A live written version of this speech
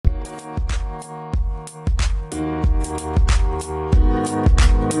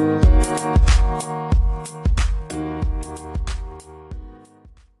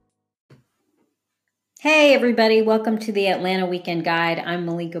Hey, everybody. Welcome to the Atlanta Weekend Guide. I'm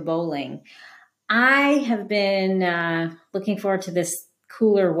Malika Bowling. I have been looking forward to this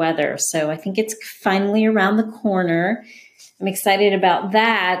cooler weather, so I think it's finally around the corner. I'm excited about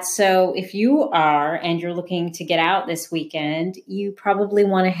that. So if you are and you're looking to get out this weekend, you probably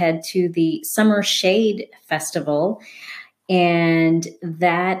want to head to the Summer Shade Festival. And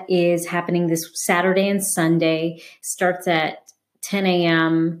that is happening this Saturday and Sunday. Starts at 10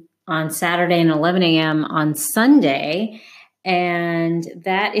 a.m. on Saturday and 11 a.m. on Sunday. And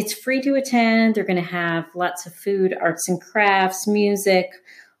that it's free to attend. They're going to have lots of food, arts and crafts, music,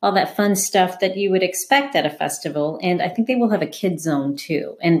 all that fun stuff that you would expect at a festival. And I think they will have a kid zone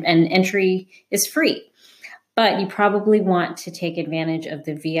too. And entry is free. But you probably want to take advantage of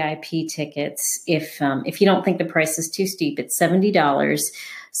the VIP tickets if you don't think the price is too steep. It's $70.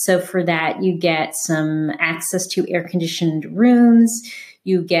 So for that, you get some access to air-conditioned rooms.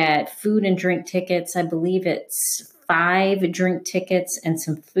 You get food and drink tickets. I believe it's 5 drink tickets and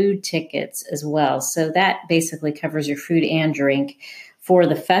some food tickets as well. So that basically covers your food and drink for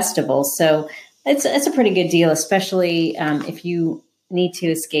the festival. So it's a pretty good deal, especially if you need to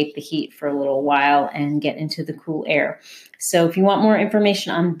escape the heat for a little while and get into the cool air. So if you want more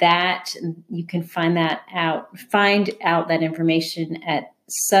information on that, you can find out that information at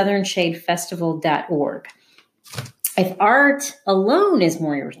southernshadefestival.org. If art alone is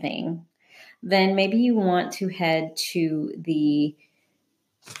more your thing, then maybe you want to head to the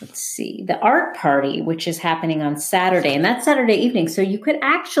art party, which is happening on Saturday, and that's Saturday evening. So you could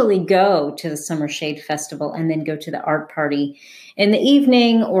actually go to the Summer Shade Festival and then go to the art party in the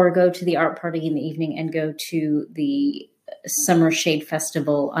evening, or go to the art party in the evening and go to the Summer Shade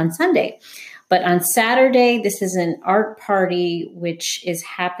Festival on Sunday. But on Saturday, this is an art party, which is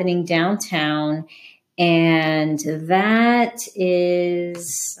happening downtown. And that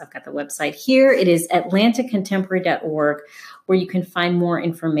is, I've got the website here. It is atlantacontemporary.org, where you can find more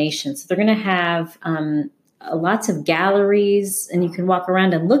information. So they're going to have lots of galleries, and you can walk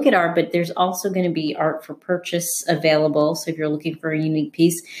around and look at art, but there's also going to be art for purchase available. So if you're looking for a unique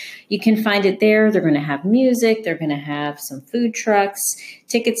piece, you can find it there. They're going to have music. They're going to have some food trucks.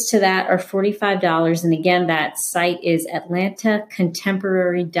 Tickets to that are $45. And again, that site is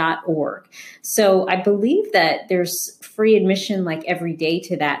atlantacontemporary.org. So I believe that there's free admission like every day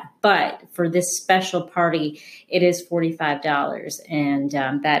to that. But for this special party, it is $45. And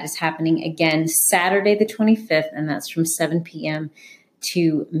that is happening again Saturday the 25th, and that's from 7 p.m.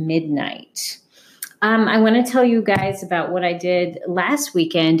 to midnight. I want to tell you guys about what I did last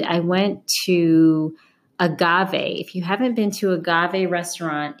weekend. I went to Agave. If you haven't been to Agave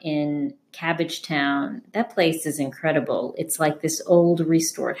restaurant in Cabbagetown, that place is incredible. It's like this old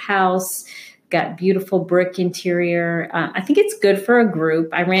restored house, got beautiful brick interior. I think it's good for a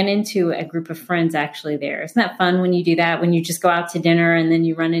group. I ran into a group of friends actually there. Isn't that fun when you do that, when you just go out to dinner and then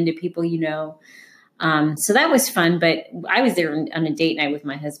you run into people you know? So that was fun, but I was there on a date night with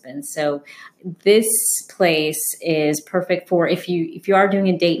my husband. So this place is perfect for if you are doing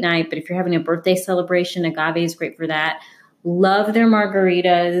a date night, but if you're having a birthday celebration, Agave is great for that. Love their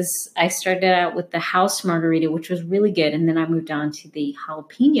margaritas. I started out with the house margarita, which was really good. And then I moved on to the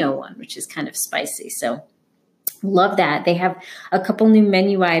jalapeno one, which is kind of spicy. So love that. They have a couple new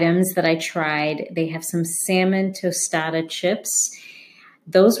menu items that I tried. They have some salmon tostada chips.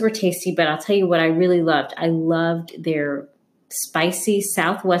 Those were tasty, but I'll tell you what I really loved. I loved their spicy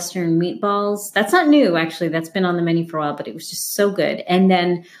Southwestern meatballs. That's not new, actually. That's been on the menu for a while, but it was just so good. And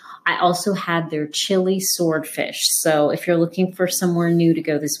then I also had their chili swordfish. So if you're looking for somewhere new to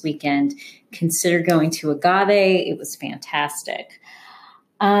go this weekend, consider going to Agave. It was fantastic.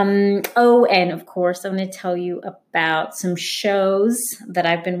 And of course, I'm going to tell you about some shows that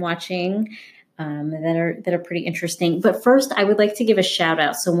I've been watching that are pretty interesting. But first, I would like to give a shout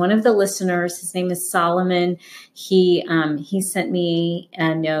out. So one of the listeners, his name is Solomon. He sent me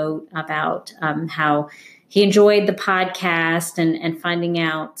a note about how he enjoyed the podcast and finding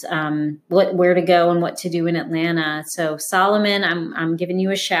out where to go and what to do in Atlanta. So Solomon, I'm giving you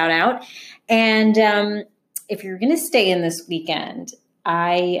a shout out. And if you're going to stay in this weekend,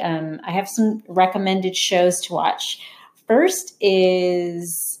 I have some recommended shows to watch. First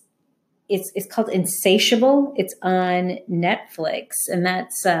is it's called Insatiable. It's on Netflix, and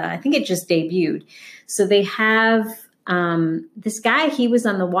that's I think it just debuted. So they have this guy. He was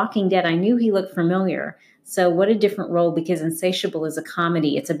on The Walking Dead. I knew he looked familiar. So what a different role, because Insatiable is a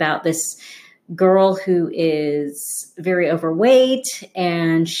comedy. It's about this girl who is very overweight,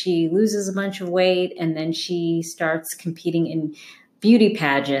 and she loses a bunch of weight, and then she starts competing in beauty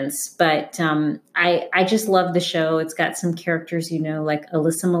pageants. But I just love the show. It's got some characters, like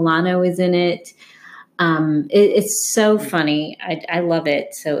Alyssa Milano is in it. It's so funny. I love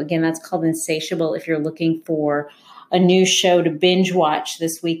it. So again, that's called Insatiable. If you're looking for a new show to binge watch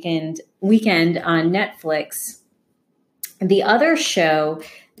this weekend on Netflix. The other show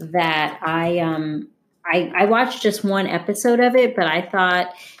that I watched just one episode of it, but I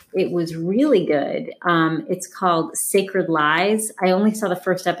thought it was really good. It's called Sacred Lies. I only saw the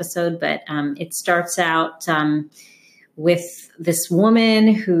first episode, but it starts out with this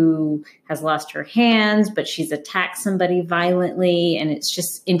woman who has lost her hands, but she's attacked somebody violently, and it's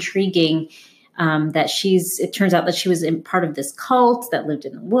just intriguing it turns out that she was in part of this cult that lived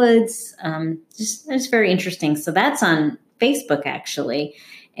in the woods. It's very interesting. So that's on Facebook, actually.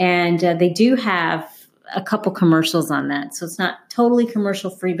 And they do have a couple commercials on that. So it's not totally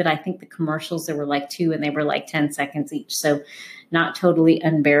commercial free, but I think the commercials, there were like 2 and they were like 10 seconds each. So not totally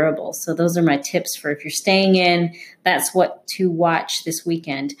unbearable. So those are my tips for if you're staying in, that's what to watch this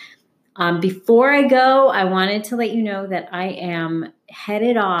weekend. Before I go, I wanted to let you know that I am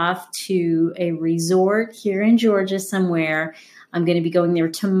headed off to a resort here in Georgia somewhere. I'm going to be going there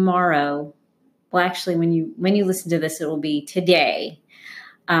tomorrow. Well, actually, when you listen to this, it will be today.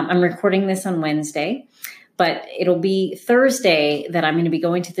 I'm recording this on Wednesday, but it'll be Thursday that I'm going to be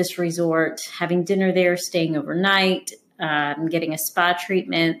going to this resort, having dinner there, staying overnight, getting a spa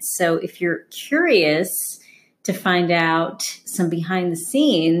treatment. So if you're curious to find out some behind the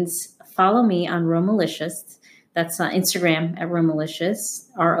scenes, follow me on Romalicious. That's on Instagram at Romalicious,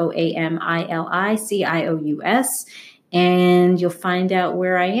 ROAMILICIOUS. And you'll find out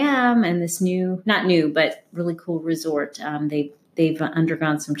where I am and this not new, but really cool resort. They've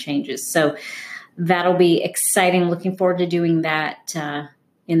undergone some changes. So that'll be exciting. Looking forward to doing that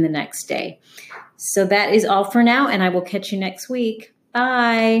in the next day. So that is all for now, and I will catch you next week.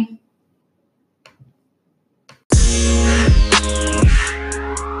 Bye.